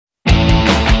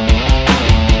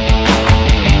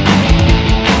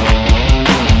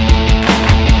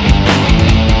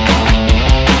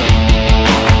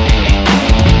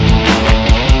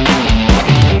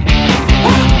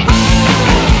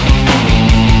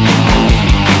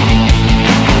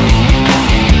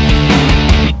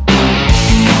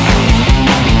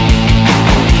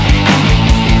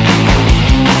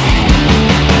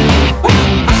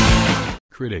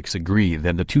critics agree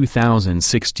that the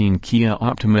 2016 Kia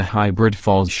Optima hybrid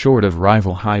falls short of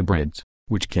rival hybrids,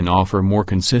 which can offer more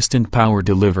consistent power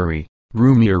delivery,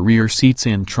 roomier rear seats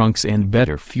and trunks and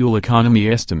better fuel economy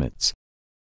estimates.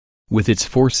 With its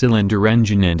four-cylinder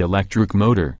engine and electric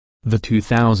motor, the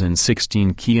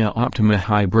 2016 Kia Optima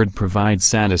hybrid provides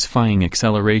satisfying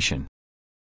acceleration.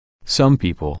 Some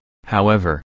people,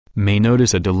 however, may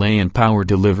notice a delay in power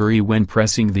delivery when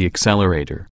pressing the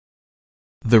accelerator.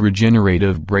 The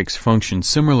regenerative brakes function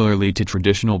similarly to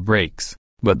traditional brakes,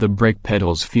 but the brake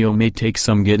pedals feel may take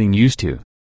some getting used to.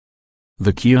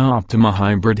 The Kia Optima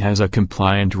hybrid has a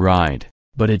compliant ride,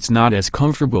 but it's not as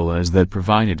comfortable as that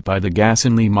provided by the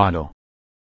gasoline model.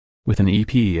 With an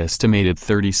estimated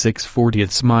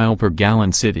 36/40 miles per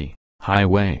gallon city,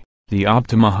 highway, the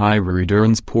Optima hybrid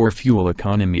earns poor fuel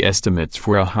economy estimates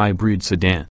for a hybrid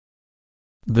sedan.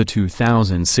 The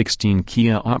 2016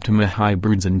 Kia Optima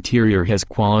hybrid's interior has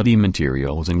quality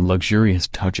materials and luxurious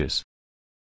touches.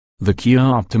 The Kia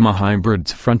Optima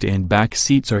hybrid's front and back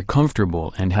seats are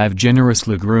comfortable and have generous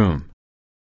legroom.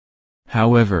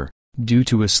 However, due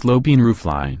to a sloping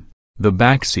roofline, the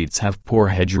back seats have poor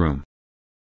headroom.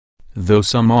 Though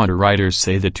some auto writers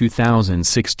say the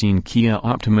 2016 Kia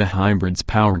Optima hybrid's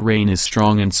powertrain is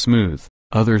strong and smooth,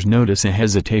 others notice a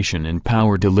hesitation in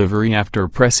power delivery after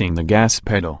pressing the gas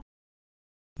pedal.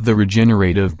 The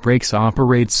regenerative brakes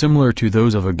operate similar to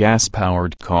those of a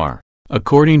gas-powered car,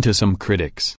 according to some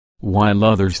critics, while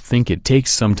others think it takes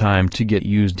some time to get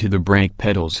used to the brake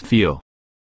pedal's feel.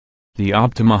 The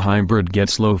Optima hybrid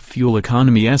gets low fuel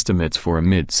economy estimates for a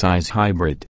mid-size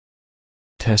hybrid.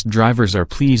 Test drivers are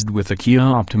pleased with the Kia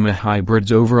Optima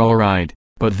hybrid's overall ride,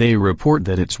 but they report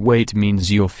that its weight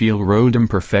means you'll feel road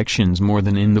imperfections more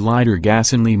than in the lighter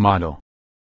gasoline model.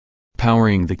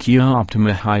 Powering the Kia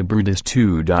Optima hybrid is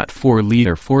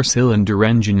 2.4-liter four-cylinder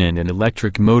engine and an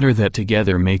electric motor that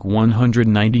together make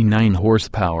 199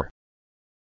 horsepower.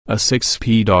 A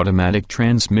 6-speed automatic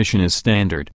transmission is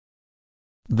standard.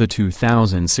 The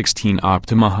 2016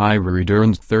 Optima hybrid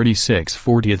earns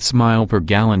 36/40 miles per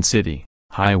gallon city,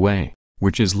 highway,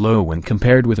 which is low when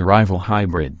compared with rival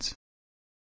hybrids.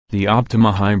 The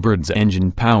Optima hybrid's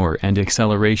engine power and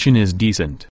acceleration is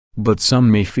decent, but some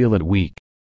may feel it weak.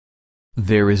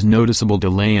 There is noticeable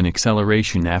delay in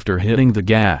acceleration after hitting the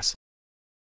gas.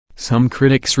 Some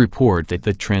critics report that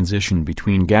the transition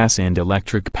between gas and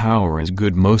electric power is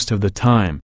good most of the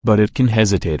time, but it can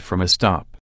hesitate from a stop.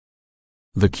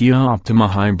 The Kia Optima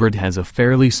hybrid has a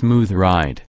fairly smooth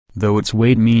ride, though its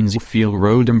weight means you feel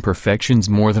road imperfections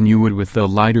more than you would with the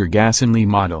lighter gasoline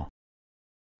model.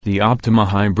 The Optima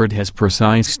hybrid has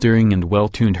precise steering and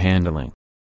well-tuned handling.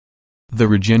 The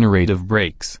regenerative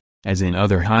brakes, as in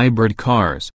other hybrid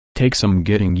cars, take some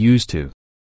getting used to.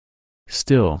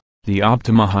 Still, the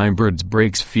Optima hybrid's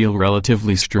brakes feel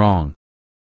relatively strong.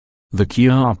 The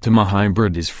Kia Optima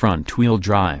hybrid is front-wheel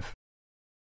drive.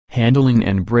 Handling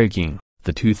and braking.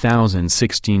 The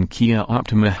 2016 Kia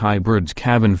Optima hybrid's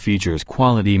cabin features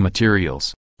quality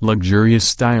materials, luxurious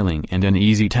styling and an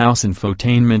easy-to-use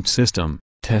infotainment system,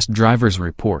 test drivers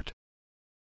report.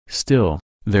 Still,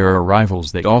 there are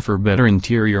rivals that offer better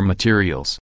interior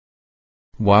materials.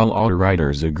 While auto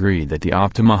writers agree that the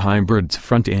Optima hybrid's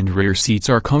front and rear seats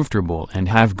are comfortable and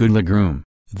have good legroom,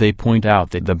 they point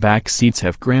out that the back seats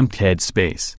have cramped head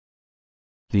space.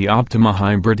 The Optima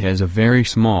hybrid has a very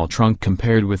small trunk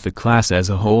compared with the class as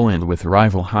a whole and with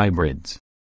rival hybrids.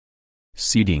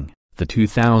 Seating. The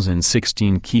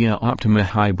 2016 Kia Optima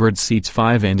hybrid seats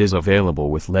 5 and is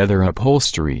available with leather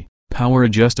upholstery,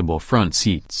 power-adjustable front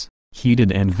seats,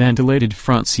 heated and ventilated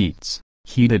front seats,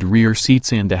 heated rear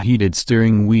seats and a heated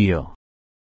steering wheel.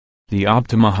 The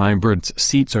Optima hybrid's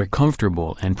seats are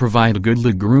comfortable and provide good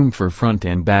legroom for front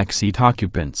and back seat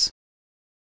occupants.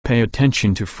 Pay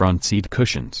attention to front seat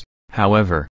cushions,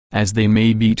 however, as they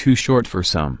may be too short for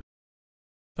some.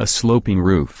 A sloping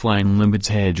roofline limits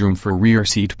headroom for rear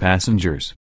seat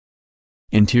passengers.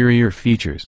 Interior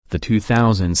features. The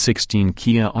 2016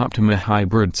 Kia Optima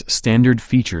hybrid's standard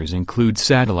features include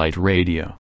satellite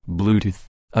radio, Bluetooth,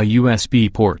 a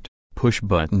USB port,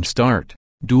 push-button start,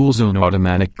 dual-zone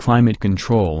automatic climate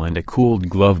control and a cooled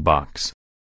glove box.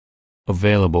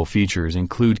 Available features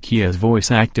include Kia's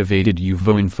voice-activated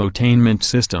UVO infotainment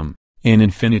system, an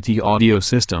Infinity audio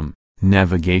system,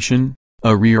 navigation,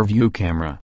 a rear-view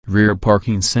camera, rear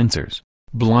parking sensors,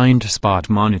 blind spot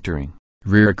monitoring,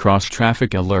 rear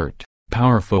cross-traffic alert,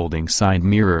 power folding side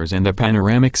mirrors and a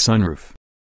panoramic sunroof.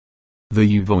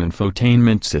 The UVO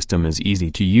infotainment system is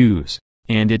easy to use,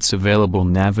 and its available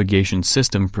navigation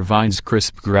system provides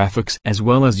crisp graphics as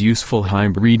well as useful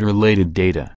hybrid-related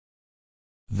data.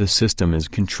 The system is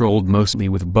controlled mostly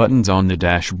with buttons on the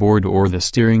dashboard or the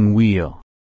steering wheel.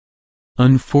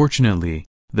 Unfortunately,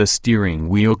 the steering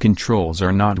wheel controls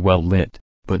are not well lit,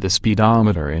 but the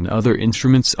speedometer and other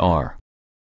instruments are.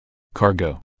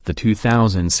 Cargo. The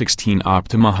 2016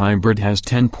 Optima Hybrid has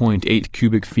 10.8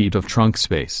 cubic feet of trunk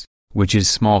space, which is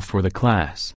small for the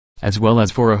class, as well as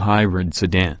for a hybrid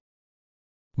sedan.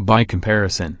 By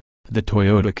comparison, the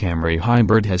Toyota Camry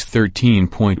Hybrid has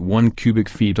 13.1 cubic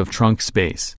feet of trunk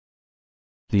space.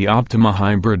 The Optima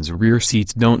Hybrid's rear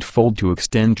seats don't fold to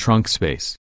extend trunk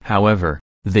space, however,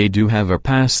 they do have a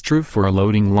pass-through for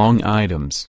loading long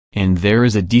items, and there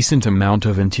is a decent amount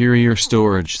of interior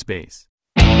storage space.